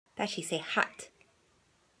Dashi, say hot.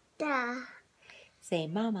 Da. Say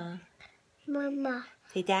mama. Mama.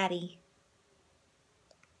 Say daddy.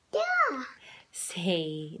 Da.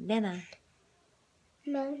 Say nana.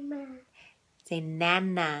 Mama. Say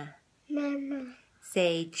nana. Mama.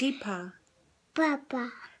 Say jeepa.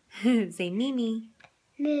 Papa. Say mimi.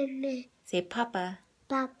 Mimi. Say papa.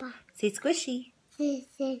 Papa. Say squishy.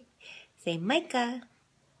 Sisi. Say Micah.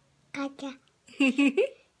 Kaka.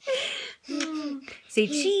 Say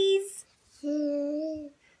cheese. Si.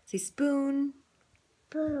 Say spoon.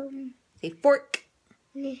 Boom. Say fork.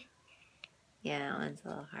 Ni. Yeah, that one's a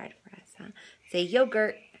little hard for us, huh? Say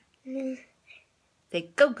yogurt. Ni.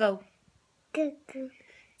 Say go-go. Cuckoo.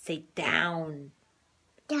 Say down.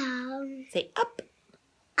 Down. Say up.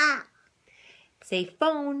 Up. Say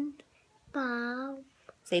phone. Bow.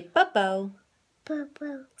 Say bubbo.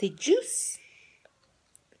 Purple. Say juice.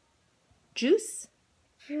 Juice.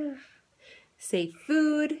 Roof. Say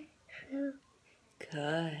food. Roof.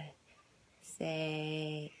 Good.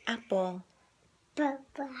 Say apple.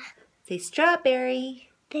 Papa. Say strawberry.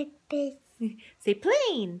 Pepe. Say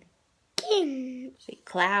plane. King. Say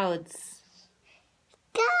clouds.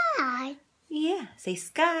 God. Yeah. Say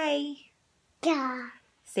sky. God.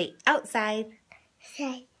 Say outside.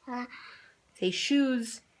 Say Say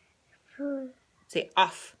shoes. food. Say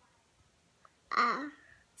off. Ah.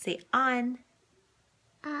 Say on.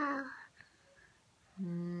 Ah.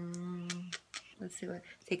 Let's see what.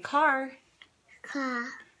 Say car. Car.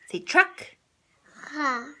 Say truck.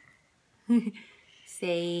 Car.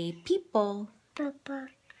 Say people. Papa.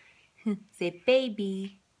 Say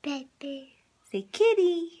baby. Baby. Say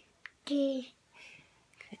kitty. Key.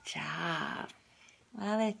 Good job. What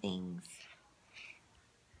other things?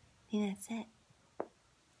 I think that's it.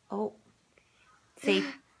 Oh. Say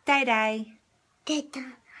tie-dye.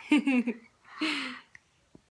 Teta.